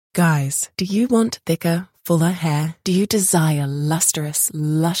Guys, do you want thicker, fuller hair? Do you desire lustrous,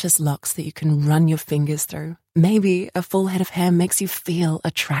 luscious locks that you can run your fingers through? Maybe a full head of hair makes you feel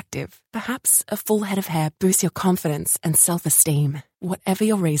attractive. Perhaps a full head of hair boosts your confidence and self-esteem. Whatever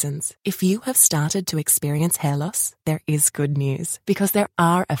your reasons, if you have started to experience hair loss, there is good news because there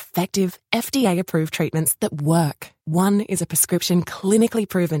are effective, FDA-approved treatments that work. One is a prescription clinically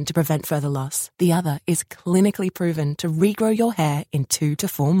proven to prevent further loss. The other is clinically proven to regrow your hair in 2 to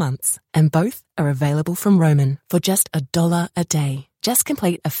 4 months. And both are available from Roman for just $1 a day. Just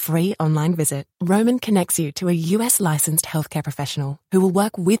complete a free online visit. Roman connects you to a US licensed healthcare professional who will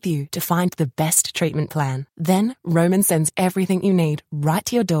work with you to find the best treatment plan. Then Roman sends everything you need right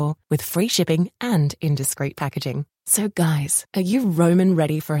to your door with free shipping and in discreet packaging. So guys, are you Roman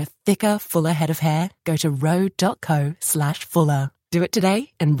ready for a thicker, fuller head of hair? Go to ro.co/fuller. Do it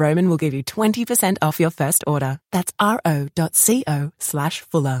today and Roman will give you 20% off your first order. That's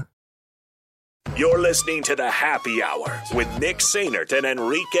ro.co/fuller. You're listening to The Happy Hour with Nick Sainert and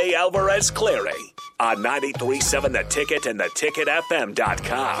Enrique Alvarez Clary on 93.7 The Ticket and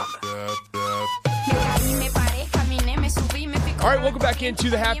theticketfm.com. All right, welcome back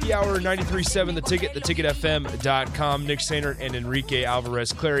into The Happy Hour, 93.7 The Ticket, theticketfm.com. Nick Sainert and Enrique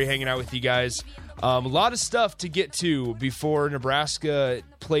Alvarez Clary hanging out with you guys. A lot of stuff to get to before Nebraska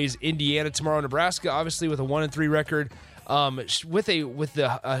plays Indiana tomorrow. Nebraska, obviously, with a 1-3 record. With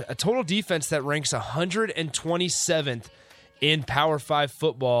a total defense that ranks 127th in Power 5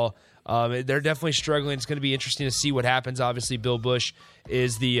 football. They're definitely struggling. It's going to be interesting to see what happens. Obviously, Bill Busch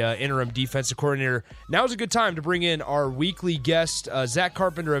is the interim defensive coordinator. Now is a good time to bring in our weekly guest, Zach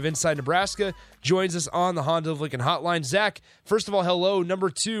Carpenter of Inside Nebraska, joins us on the Honda of Lincoln Hotline. Zach, first of all, hello. Number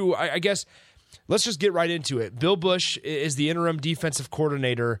two, I guess let's just get right into it. Bill Busch is the interim defensive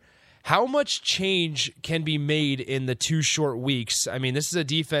coordinator. How much change can be made in the 2 short weeks? I mean, this is a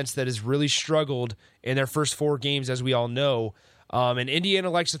defense that has really struggled in their first 4 games, as we all know. And Indiana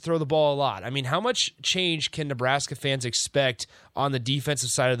likes to throw the ball a lot. I mean, how much change can Nebraska fans expect on the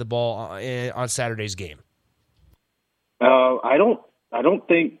defensive side of the ball on Saturday's game? I don't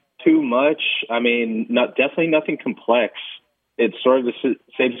think too much. I mean, definitely nothing complex. It's sort of the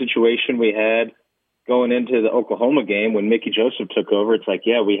same situation we had going into the Oklahoma game when Mickey Joseph took over. It's like,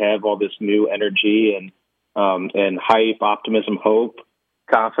 yeah, we have all this new energy and hype, optimism, hope,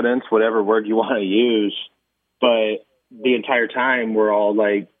 confidence, whatever word you want to use. But the entire time we're all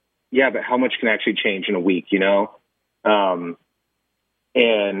like, yeah, but how much can actually change in a week, you know? And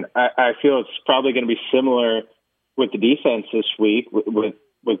I feel it's probably going to be similar with the defense this week with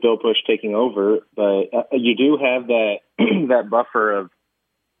Bill Busch taking over. But you do have that that buffer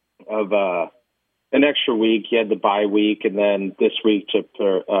of an extra week. You had the bye week and then this week to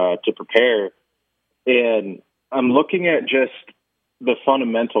prepare. And I'm looking at just the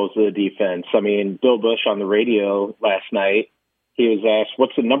fundamentals of the defense. I mean, Bill Busch on the radio last night, he was asked,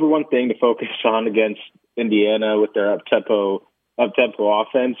 what's the number one thing to focus on against Indiana with their up-tempo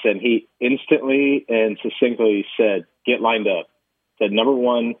offense? And he instantly and succinctly said, get lined up. Said, number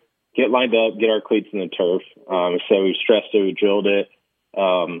one, get lined up, get our cleats in the turf. So we stressed it, we drilled it.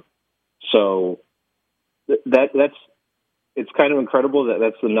 So that's it's kind of incredible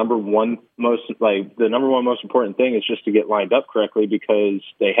that's the number one most important thing is just to get lined up correctly, because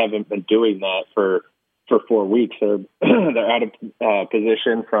they haven't been doing that for 4 weeks. They're out of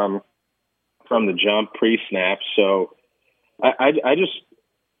position from the jump pre-snap. So I just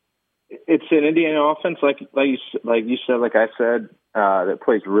it's an Indiana offense like you said, like I said, that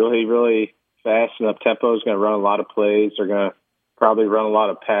plays really, really fast and up tempo. Is going to run a lot of plays. They're going to probably run a lot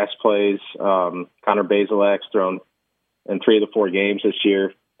of pass plays. Connor Bazelak's thrown in 3 of the 4 games this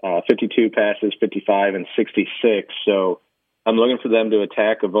year, 52 passes, 55 and 66. So I'm looking for them to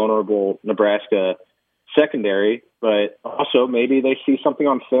attack a vulnerable Nebraska secondary, but also maybe they see something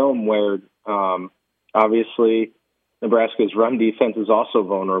on film where obviously Nebraska's run defense is also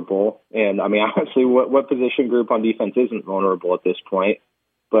vulnerable. And I mean, honestly, what position group on defense isn't vulnerable at this point?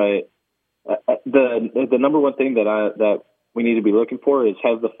 But the number one thing that we need to be looking for is,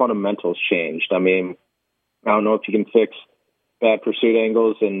 have the fundamentals changed? I mean, I don't know if you can fix bad pursuit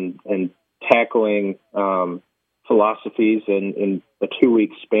angles and tackling philosophies in a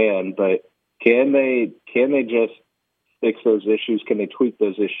 2-week span, but can they just fix those issues? Can they tweak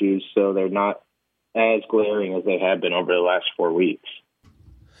those issues so they're not as glaring as they have been over the last 4 weeks?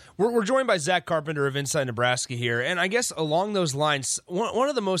 We're joined by Zach Carpenter of Inside Nebraska here, and I guess along those lines, one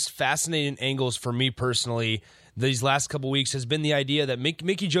of the most fascinating angles for me personally these last couple weeks has been the idea that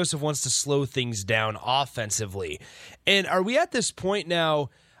Mickey Joseph wants to slow things down offensively. And are we at this point now?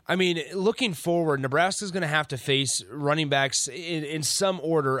 I mean, looking forward, Nebraska's going to have to face running backs in some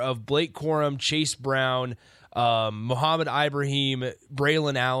order of Blake Corum, Chase Brown, Mohamed Ibrahim,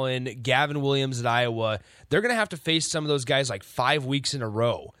 Braylon Allen, Gavin Williams at Iowa. They're going to have to face some of those guys like 5 weeks in a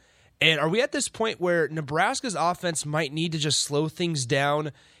row. And are we at this point where Nebraska's offense might need to just slow things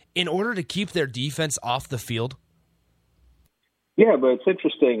down in order to keep their defense off the field? Yeah, but it's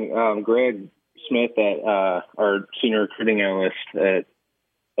interesting. Greg Smith, our senior recruiting analyst at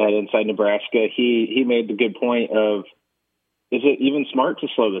Inside Nebraska, he made the good point of, is it even smart to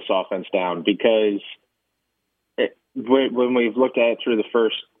slow this offense down? Because when we've looked at it through the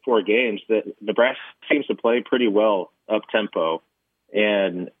first 4 games, that Nebraska seems to play pretty well up tempo.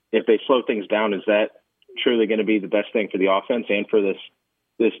 And if they slow things down, is that truly going to be the best thing for the offense and for this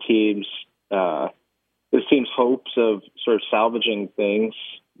team's hopes of sort of salvaging things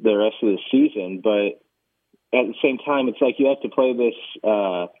the rest of the season? But at the same time, it's like you have to play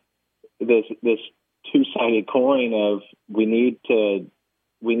this two-sided coin of we need to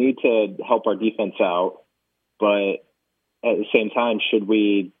help our defense out, but at the same time, should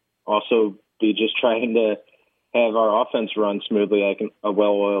we also be just trying to have our offense run smoothly like a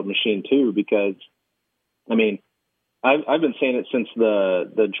well-oiled machine too? Because, I mean, I've been saying it since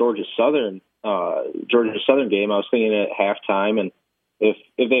the Georgia Southern game. I was thinking at halftime, and if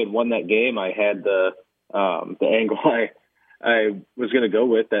they had won that game, I had the angle I was going to go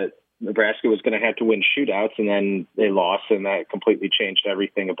with, that Nebraska was going to have to win shootouts, and then they lost, and that completely changed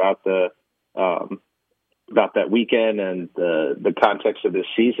everything about that weekend and the context of this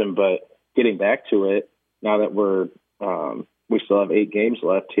season. But getting back to it, now that we still have 8 games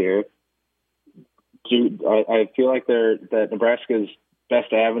left here, I feel like that Nebraska's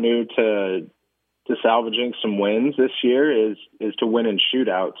best avenue to salvaging some wins this year is to win in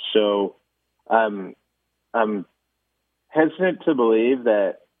shootouts. So I'm hesitant to believe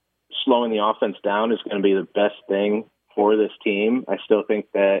that slowing the offense down is going to be the best thing for this team. I still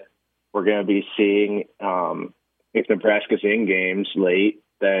think that we're going to be seeing, if Nebraska's in games late,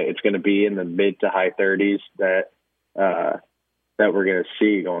 that it's going to be in the mid to high 30s that we're going to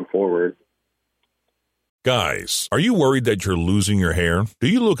see going forward. Guys, are you worried that you're losing your hair? Do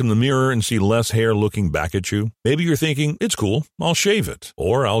you look in the mirror and see less hair looking back at you? Maybe you're thinking, it's cool, I'll shave it.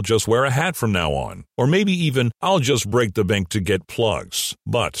 Or I'll just wear a hat from now on. Or maybe even, I'll just break the bank to get plugs.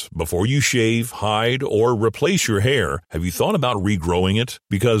 But before you shave, hide, or replace your hair, have you thought about regrowing it?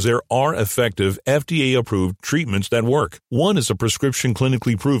 Because there are effective, FDA-approved treatments that work. One is a prescription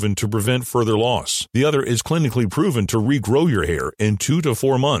clinically proven to prevent further loss. The other is clinically proven to regrow your hair in 2 to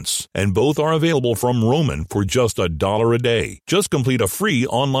 4 months. And both are available from Roman for just $1 a day. Just complete a free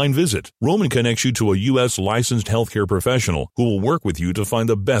online visit. Roman connects you to a U.S. licensed healthcare professional who will work with you to find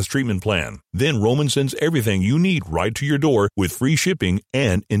the best treatment plan. Then Roman sends everything you need right to your door with free shipping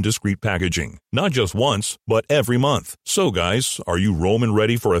and in discreet packaging. Not just once, but every month. So guys, are you Roman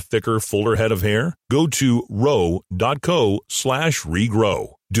ready for a thicker, fuller head of hair? Go to ro.co/regrow.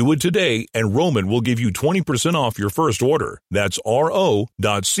 Do it today, and Roman will give you 20% off your first order. That's ro.co/regrow.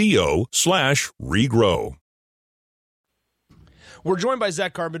 We're joined by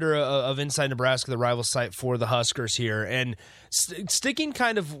Zach Carpenter of Inside Nebraska, the rival site for the Huskers here. And sticking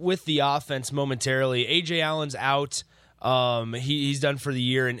kind of with the offense momentarily, A.J. Allen's out. He's done for the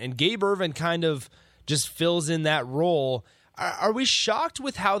year. And Gabe Ervin kind of just fills in that role. Are we shocked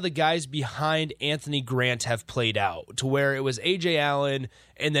with how the guys behind Anthony Grant have played out, to where it was A.J. Allen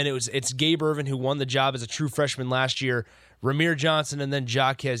and then it's Gabe Ervin who won the job as a true freshman last year, Rahmir Johnson, and then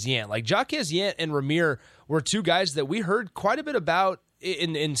Jaquez Yant? Like, Jaquez Yant and Rahmir were two guys that we heard quite a bit about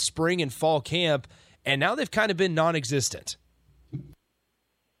in spring and fall camp, and now they've kind of been non-existent.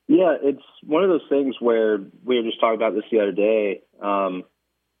 Yeah, it's one of those things where we were just talking about this the other day.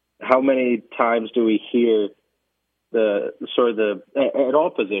 How many times do we hear at all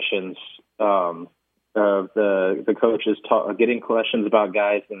positions of the coaches getting questions about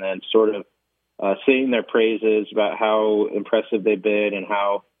guys and then sort of singing their praises about how impressive they've been and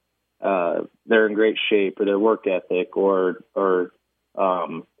how they're in great shape, or their work ethic, or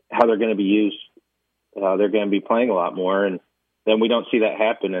how they're going to be used. They're going to be playing a lot more, and then we don't see that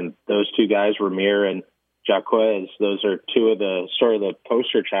happen. And those two guys, Rahmir and Jaquez, those are two of the sort of the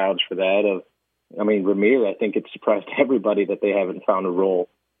poster childs for that. Rahmir, I think it surprised everybody that they haven't found a role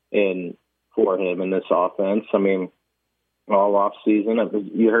for him in this offense. I mean, all off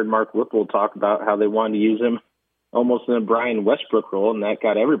season, you heard Mark Whipple talk about how they wanted to use him almost in a Brian Westbrook role, and that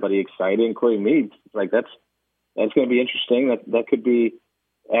got everybody excited, including me. Like, that's going to be interesting. That could be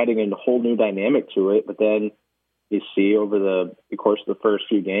adding a whole new dynamic to it. But then you see over the course of the first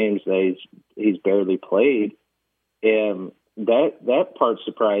few games that he's barely played. And that part's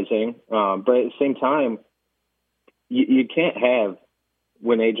surprising. But at the same time, you can't have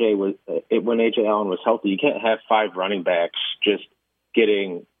when AJ Allen was healthy, you can't have 5 running backs just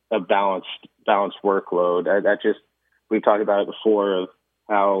getting a balanced workload. We've talked about it before of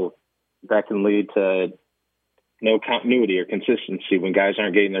how that can lead to no continuity or consistency. When guys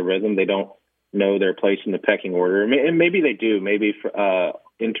aren't getting their rhythm, they don't know their place in the pecking order. And maybe they do. Maybe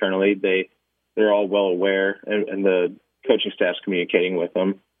internally they're all well aware, and the coaching staff's communicating with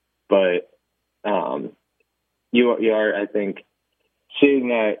them. But you are, I think, seeing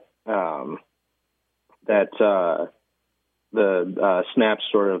that the snaps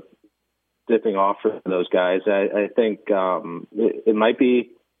sort of dipping off for those guys. I think it might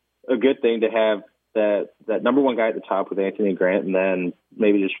be a good thing to have that number one guy at the top with Anthony Grant, and then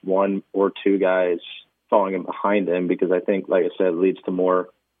maybe just 1 or 2 guys following him behind him, because I think, like I said, it leads to more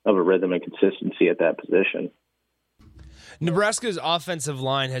of a rhythm and consistency at that position. Nebraska's offensive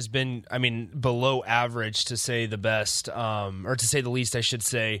line has been, below average, to say the best, or to say the least, I should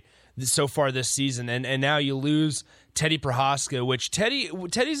say, so far this season. And now you lose Teddy Prochazka, which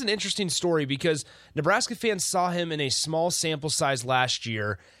Teddy's an interesting story because Nebraska fans saw him in a small sample size last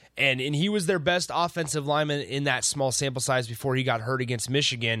year, and he was their best offensive lineman in that small sample size before he got hurt against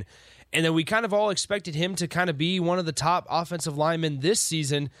Michigan. And then we kind of all expected him to kind of be one of the top offensive linemen this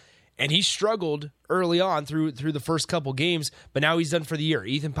season, and he struggled early on through the first couple games, but now he's done for the year.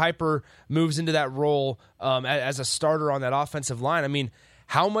 Ethan Piper moves into that role as a starter on that offensive line.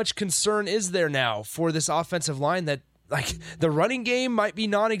 How much concern is there now for this offensive line that, like, the running game might be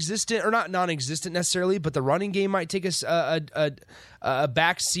non-existent, or not non-existent necessarily, but the running game might take a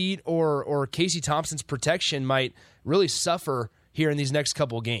back seat, or Casey Thompson's protection might really suffer here in these next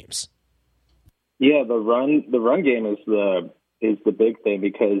couple of games? Yeah, the run game is the big thing,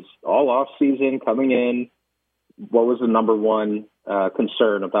 because all off season coming in, what was the number one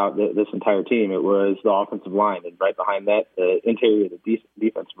concern about this entire team? It was the offensive line, and right behind that, the interior of the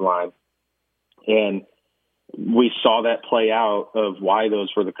defensive line. And we saw that play out of why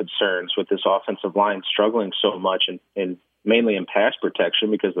those were the concerns, with this offensive line struggling so much, and mainly in pass protection,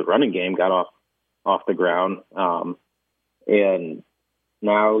 because the running game got off the ground. And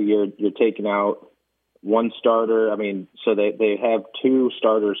now you're taking out one starter. So they have 2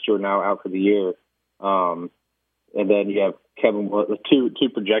 starters who are now out for the year. And then you have two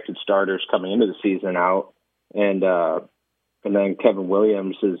projected starters coming into the season out. And then Kevin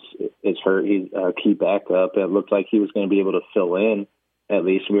Williams is hurt. He's a key backup. It looked like he was going to be able to fill in. At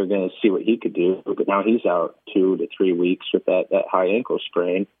least we were going to see what he could do. But now he's out 2 to 3 weeks with that high ankle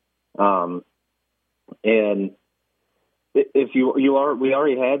sprain. And if we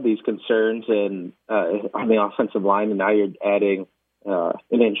already had these concerns on the offensive line, and now you're adding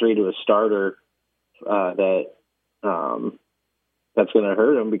an injury to a starter that's going to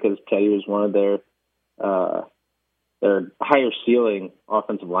hurt him, because Teddy was one of their higher ceiling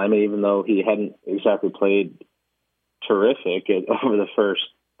offensive linemen, even though he hadn't exactly played terrific over the first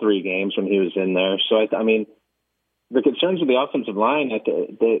 3 games when he was in there. So the concerns with the offensive line,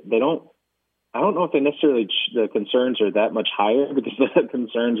 they don't. I don't know if the concerns are that much higher, because the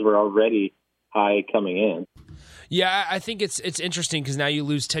concerns were already high coming in. Yeah, I think it's interesting because now you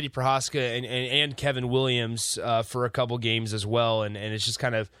lose Teddy Prochazka and Kevin Williams for a couple games as well, and it's just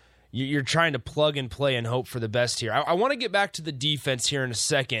kind of you're trying to plug and play and hope for the best here. I want to get back to the defense here in a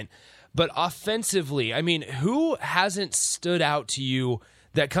second, but offensively, who hasn't stood out to you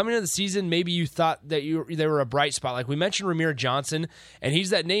that coming into the season, maybe you thought that they were a bright spot? Like we mentioned Rahmir Johnson, and he's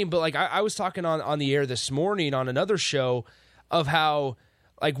that name, but like I was talking on the air this morning on another show of how,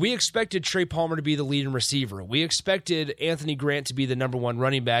 like, we expected Trey Palmer to be the leading receiver. We expected Anthony Grant to be the number 1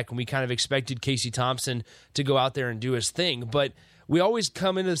 running back, and we kind of expected Casey Thompson to go out there and do his thing. But we always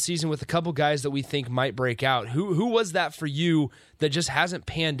come into the season with a couple guys that we think might break out. Who was that for you that just hasn't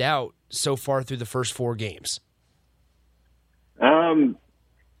panned out so far through the first 4 games?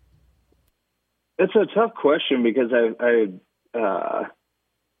 It's a tough question, because it's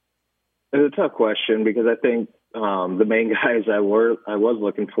a tough question because I think the main guys I was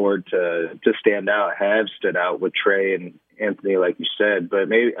looking forward to stand out have stood out with Trey and Anthony, like you said. But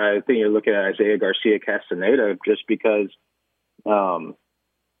maybe I think you're looking at Isaiah Garcia Castaneda, just because I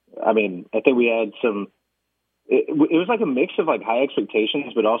think we had some. It was like a mix of like high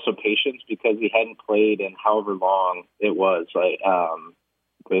expectations, but also patience, because he hadn't played in however long it was. Like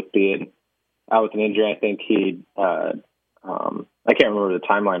with being out with an injury, I think I can't remember the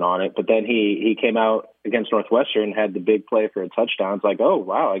timeline on it, but then he came out against Northwestern, had the big play for a touchdown. It's like, oh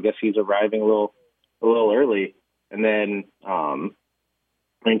wow, I guess he's arriving a little early. And then I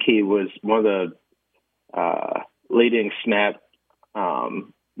think he was one of the leading snap,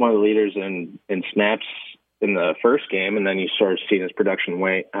 one of the leaders in snaps in the first game, and then you sort of seen his production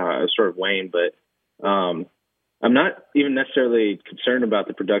wane. But I'm not even necessarily concerned about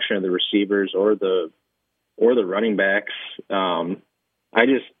the production of the receivers or the running backs. I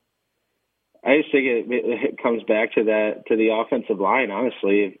just think it comes back to the offensive line,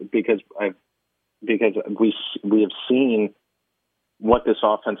 honestly, because we have seen what this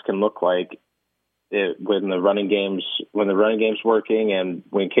offense can look like when the running game's working and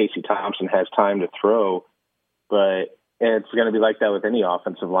when Casey Thompson has time to throw. But it's going to be like that with any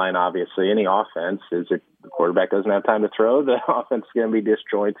offensive line. Obviously, any offense is if the quarterback doesn't have time to throw, the offense is going to be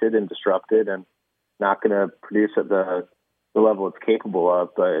disjointed and disrupted and not going to produce at the level it's capable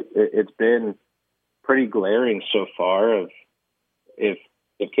of. But it's been pretty glaring so far. Of if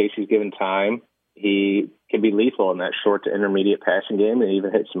Casey's given time, he can be lethal in that short to intermediate passing game and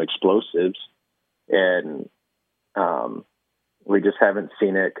even hit some explosives. And we just haven't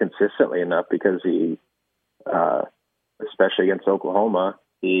seen it consistently enough because he, especially against Oklahoma,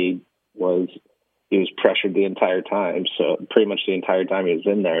 he was pressured the entire time. So pretty much the entire time he was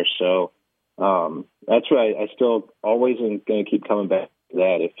in there. So that's why I still always am going to keep coming back to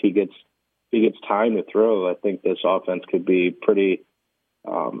that. If he gets time to throw, I think this offense could be pretty,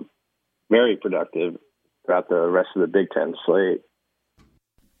 very productive throughout the rest of the Big Ten slate.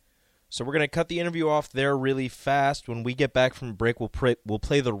 So we're going to cut the interview off there really fast. When we get back from break, we'll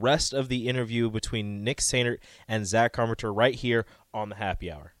play the rest of the interview between Nick Sainert and Zach Carpenter right here on the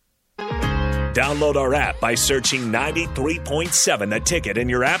Happy Hour. Download our app by searching 93.7 The Ticket in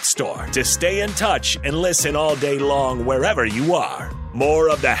your app store to stay in touch and listen all day long wherever you are. More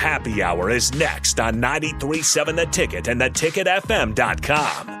of the Happy Hour is next on 93.7 The Ticket and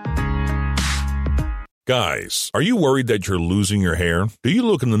theticketfm.com. Guys, are you worried that you're losing your hair? Do you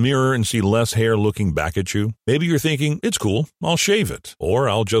look in the mirror and see less hair looking back at you? Maybe you're thinking, it's cool, I'll shave it. Or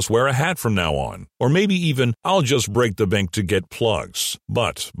I'll just wear a hat from now on. Or maybe even, I'll just break the bank to get plugs.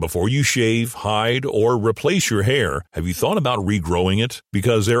 But before you shave, hide, or replace your hair, have you thought about regrowing it?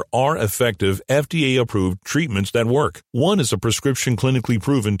 Because there are effective, FDA-approved treatments that work. One is a prescription clinically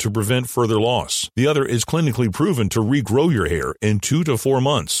proven to prevent further loss. The other is clinically proven to regrow your hair in 2 to 4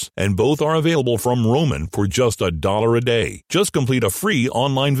 months. And both are available from Roman for just $1 a day. Just complete a free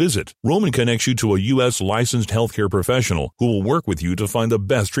online visit. Roman connects you to a U.S. licensed healthcare professional who will work with you to find the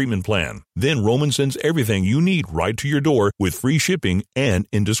best treatment plan. Then Roman sends everything you need right to your door with free shipping and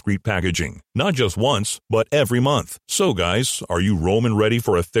in discreet packaging. Not just once, but every month. So guys, are you Roman ready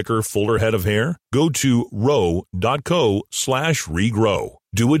for a thicker, fuller head of hair? Go to ro.co/regrow.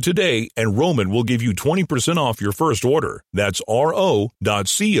 Do it today, and Roman will give you 20% off your first order. That's ro.co/regrow.